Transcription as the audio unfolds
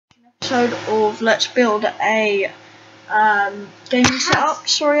Episode of Let's Build a gaming setup.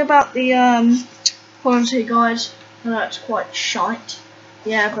 Sorry about the quality, guys. I know it's quite shite.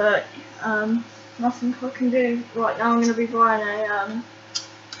 Yeah, but nothing I can do right now. I'm going to be buying a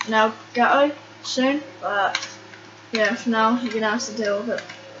Elgato soon, but yeah, for now you're going to have to deal with it.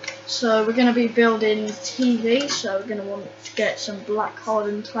 So we're going to be building TV, so we're going to want to get some black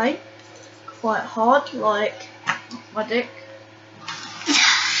hardened clay, quite hard, like my dick.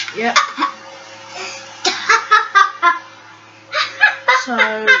 Yep. So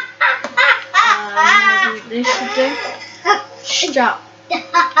maybe this should do. Stop.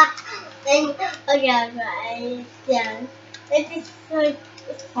 Okay, right. Yeah. This is so.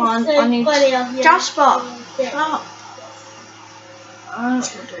 I need funny of you. Jasper. Shut up. We'll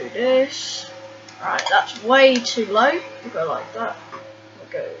do this. Right, that's way too low. We'll go like that. We'll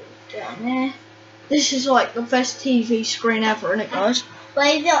go down there. This is like the best TV screen ever, isn't it, guys?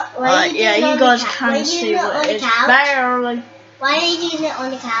 Yeah, you guys can see what it is. Barely. Why are you doing it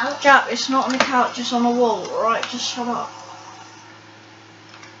on the couch? Jap, it's not on the couch, it's on the wall, alright? Just shut up.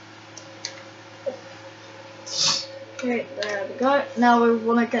 Okay, there we go. Now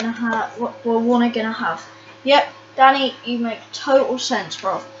we're gonna have. Yep, Danny, you make total sense,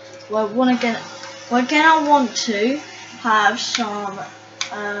 bro. We're gonna want to have some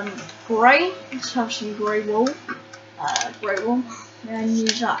grey. Let's have some grey wool. And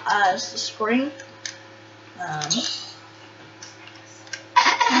use that as the screen. I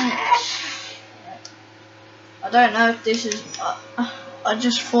don't know if this is. I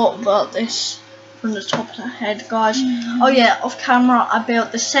just thought about this from the top of the head, guys. Oh yeah, off camera I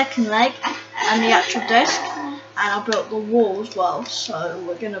built the second leg and the actual desk, and I built the wall as well. So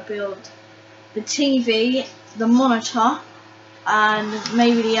we're gonna build the TV, the monitor, and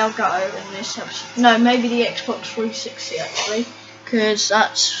maybe the Elgato in this episode. No, maybe the Xbox 360 actually, because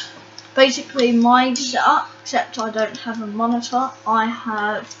that's basically my setup, except I don't have a monitor. I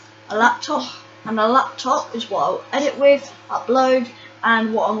have a laptop, and a laptop is what I'll edit with, upload,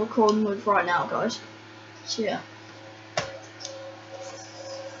 and what I'm recording with right now, guys. So yeah,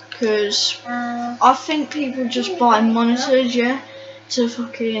 because I think people just buy monitors, yeah, to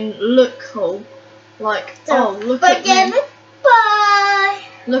fucking look cool. Like, oh, look at me. Bye.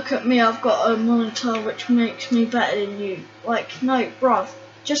 Look at me, I've got a monitor which makes me better than you. Like, no, bruv.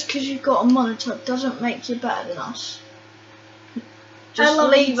 Just because you've got a monitor doesn't make you better than us. Just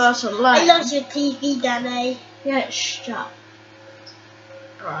leave us alone. I love your TV, Danny. Yeah, shut.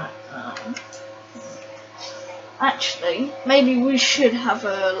 Right. Actually, maybe we should have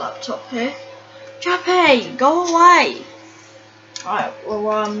a laptop here. Jappy, go away. Right,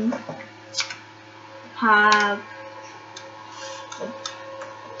 we'll have.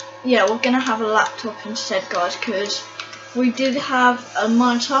 Yeah, we're gonna have a laptop instead, guys, because if we did have a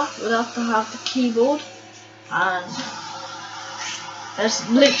monitor, we'd have to have the keyboard, and there's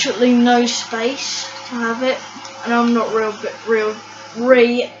literally no space to have it. And I'm not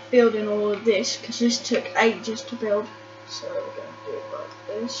rebuilding all of this because this took ages to build. So we're gonna do it like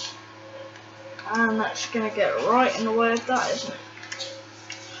this, and that's gonna get right in the way of that, isn't it?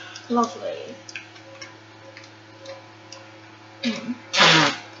 Lovely.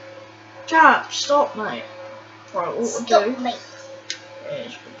 Jap, stop, mate. Right, what we'll do is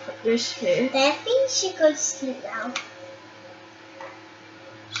we'll put this here. I think she goes to sleep now.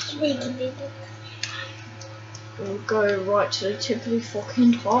 We'll go right to the tippity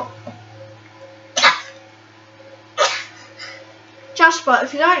fucking top. Jasper,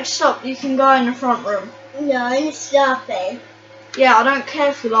 if you don't stop, you can go in the front room. No, I'm stopping. Yeah, I don't care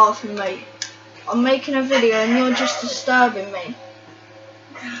if you're laughing, mate. I'm making a video and you're just disturbing me.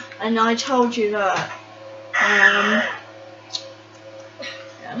 And I told you that.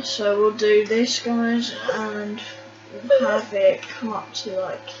 Yeah, so we'll do this, guys, and we'll have it come up to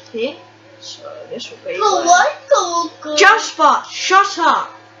like here. So this will be. Go. Jasper, shut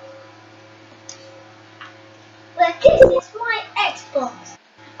up! But this is my Xbox.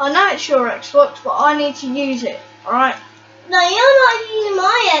 I know it's your Xbox, but I need to use it. All right? No, you're not using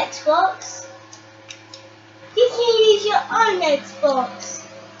my Xbox. You can use your own Xbox.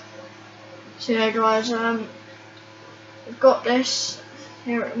 So yeah, guys, we've got this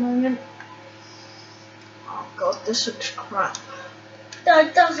here at the moment. Oh god, this looks crap. No,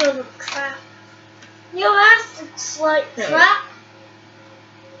 it doesn't look crap. Your ass looks like crap.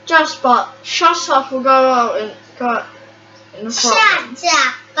 Jasper, shut up or go out and go in the front room.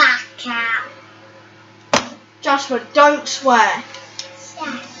 Shut the fuck up. Jasper, don't swear. Shut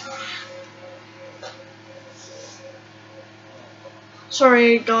up.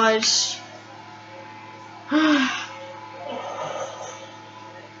 Sorry, guys.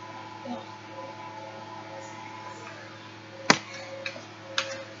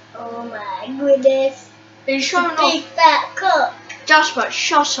 Oh my goodness. Are you showing Big off? fat cup. Jasper,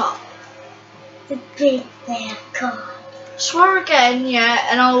 shut up. The big fat cup. Swear again, yeah,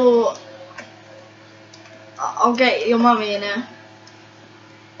 and I'll get your mummy in here.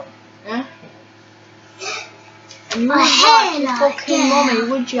 Yeah? And you wouldn't like your fucking mummy,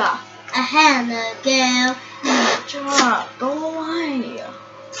 would ya? A hammer girl. Jack, go away.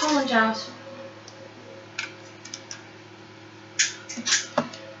 Come on, Jazz.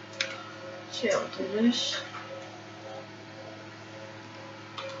 See, I'll do this.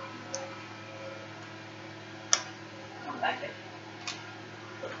 Come back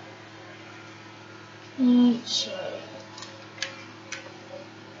So,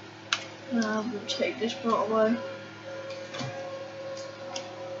 we'll take this part away.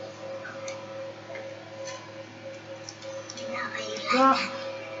 That.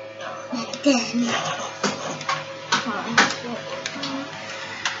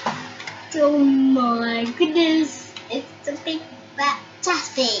 Oh my goodness. It's a big fat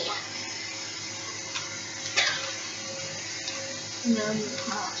taffy. And then we'll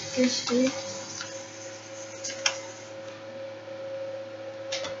have this here.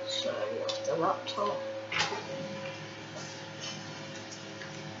 So, the laptop.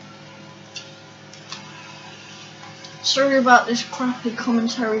 Sorry about this crappy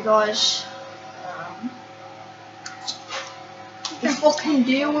commentary, guys. Just fucking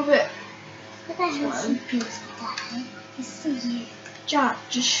deal with it. What the hell is he doing, Daddy? It's so you. Jack,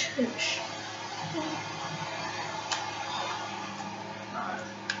 just shush.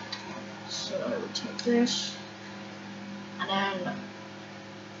 So we'll take this, and then,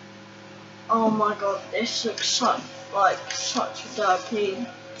 oh my god, this looks such a dirty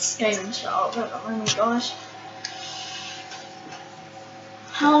game setup at the moment, guys.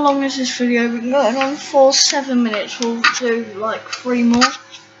 How long has this video been going on for? 7 minutes. We'll do like 3 more,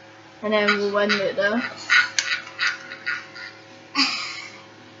 and then we'll end it there.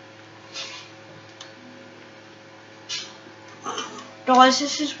 Guys,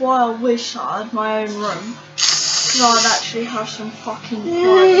 this is why I wish I had my own room, because I'd actually have some fucking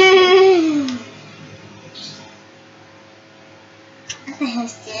privacy. What the hell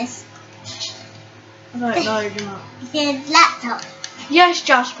is this? I don't know, do you? It's a laptop. Yes,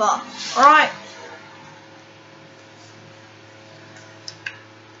 Jasper. Alright.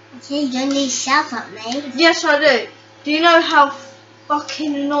 Okay, you don't need to shout at me. Yes, I do. Do you know how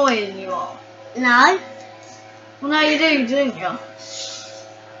fucking annoying you are? No. Well, no, you do, didn't you?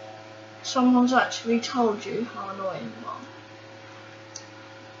 Someone's actually told you how annoying you are.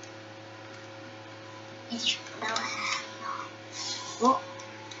 It's no, I am not. What?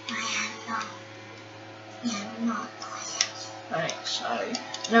 I am not. I am not. Right, so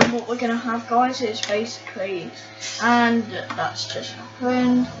then what we're gonna have, guys, is basically, and that's just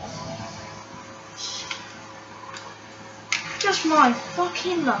happened. Just my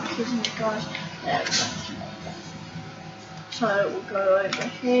fucking luck, isn't it, guys? There we go. So we'll go over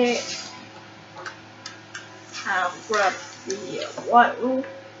here and grab the white wall.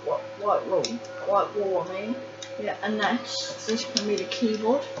 White wall, I mean. Yeah, and this can be the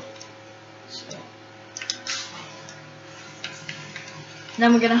keyboard. So.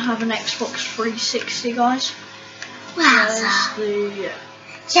 Then we're going to have an Xbox 360, guys. There's the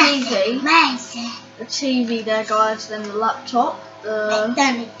TV. Amazing. The TV there, guys. Then the laptop. Don't.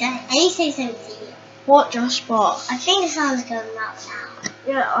 I need to say something. What, Jasper? I think the sound's going up now.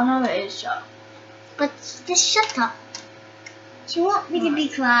 Yeah, I know it is, Jack. But just shut up. Do you want me to be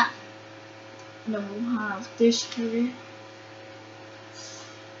quiet? And then we'll have this here.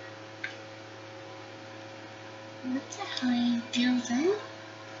 What the hell are you building?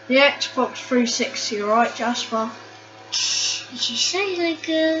 The Xbox 360, alright, Jasper? Did you say like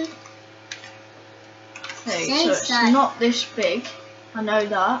a... Okay, so it's not this big. I know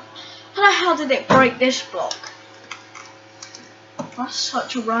that. How the hell did it break this block? That's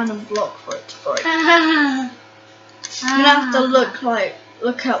such a random block for it to break. I'm gonna have to look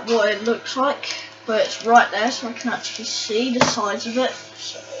at what it looks like, but it's right there, so I can actually see the size of it.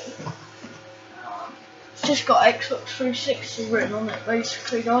 So, it's just got Xbox 360 written on it,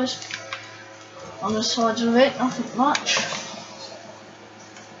 basically, guys. On the sides of it, nothing much.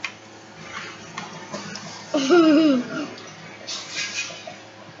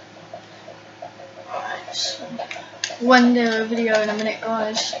 Alright, so we'll end the video in a minute,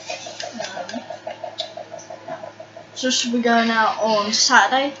 guys. Just be going out on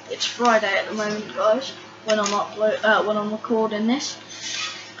Saturday. It's Friday at the moment, guys, when I'm recording this.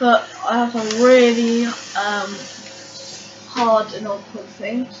 But I have a really hard and awkward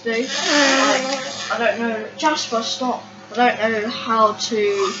thing to do. Like, I don't know, Jasper, stop. I don't know how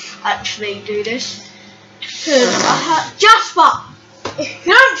to actually do this. Cause Jasper! If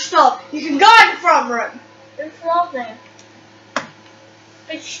you don't stop, you can go in the front room. It's lovely.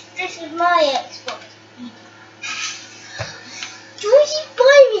 This is my Xbox. Would you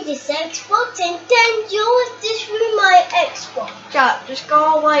buy me this Xbox and then yours this with my Xbox? Jack, just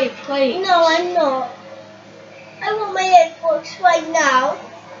go away, please. No, I'm not. I want my Xbox right now.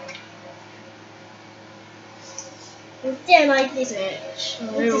 And then I did it. So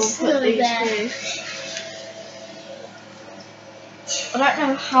we will put these here. I don't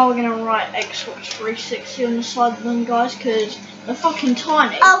know how we're going to write Xbox 360 on the side of them, guys, because they're fucking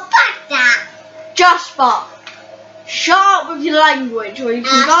tiny. Oh, fuck that! Jasper, shut up with your language or you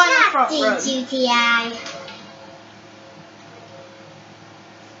can go in the front room. GTI.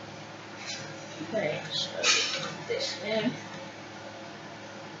 Okay, so this here.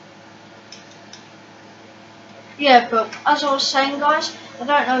 Yeah, but as I was saying, guys, I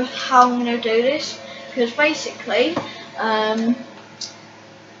don't know how I'm going to do this, because basically,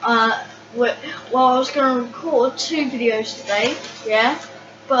 well, I was going to record 2 videos today, yeah,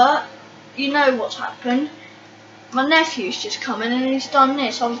 but you know what's happened. My nephew's just come in and he's done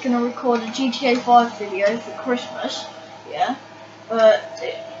this. I was going to record a GTA 5 video for Christmas, yeah, but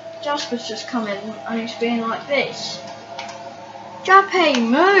Jasper's just come in and he's being like this. Jappy,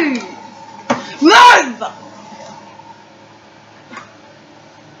 move! Move!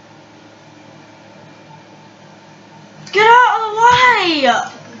 Get out of the way!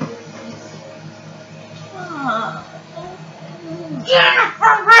 Get in the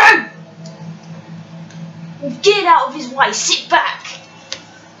front room! Get out of his way, sit back!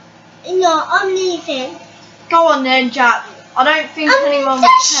 No, I'm leaving. Go on then, Jack. I don't think anyone would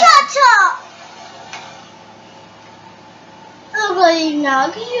Just care. shut up! I'm gonna leave now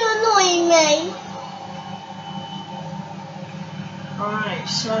because you're annoying me. Alright,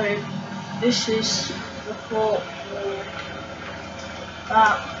 so this is the fourth wall.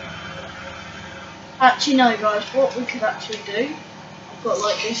 Actually no guys, what we could actually do, I've got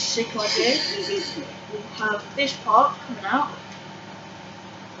like this sick idea. We'll have this part coming out,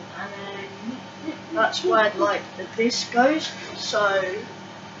 and then that's where like the disc goes, so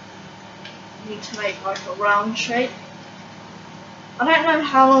you need to make like a round shape. I don't know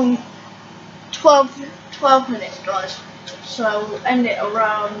how long, 12 minutes guys, so we'll end it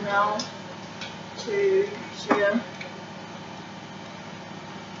around now to see ya.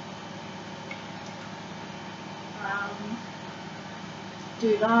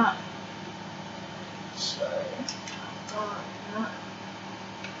 Do that. So that.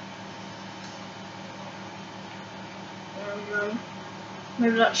 There we go.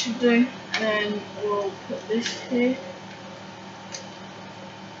 Maybe that should do. And then we'll put this here.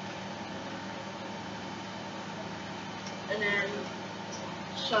 And then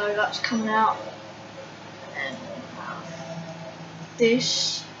so that's coming out. And we'll have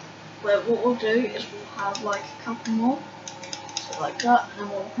this. Where what we'll do is we'll have like a couple more. Like that, and then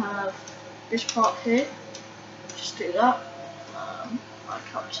we'll have this part here. Just do that,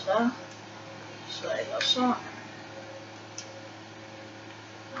 like up to there. So that's that.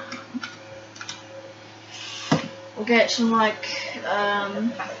 We'll get some like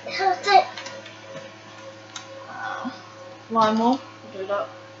lime wool. We'll do that.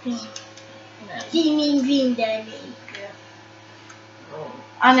 Green, Daddy. Yeah.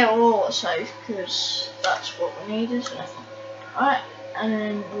 And it will autosave because that's what we need, isn't it? Alright, and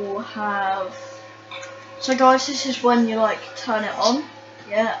then we'll have. So guys, this is when you like turn it on.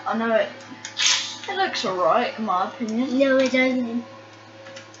 Yeah, I know it looks alright in my opinion. No, it doesn't.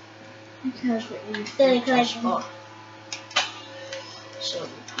 Who cares what you think, Jasper? So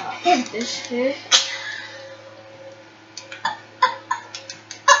we'll have this here.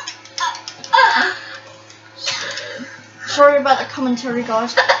 Sorry about the commentary,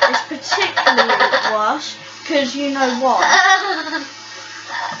 guys. It's particularly worse because you know what?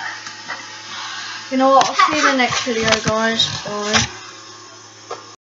 You know what? I'll see you in the next video, guys. Bye.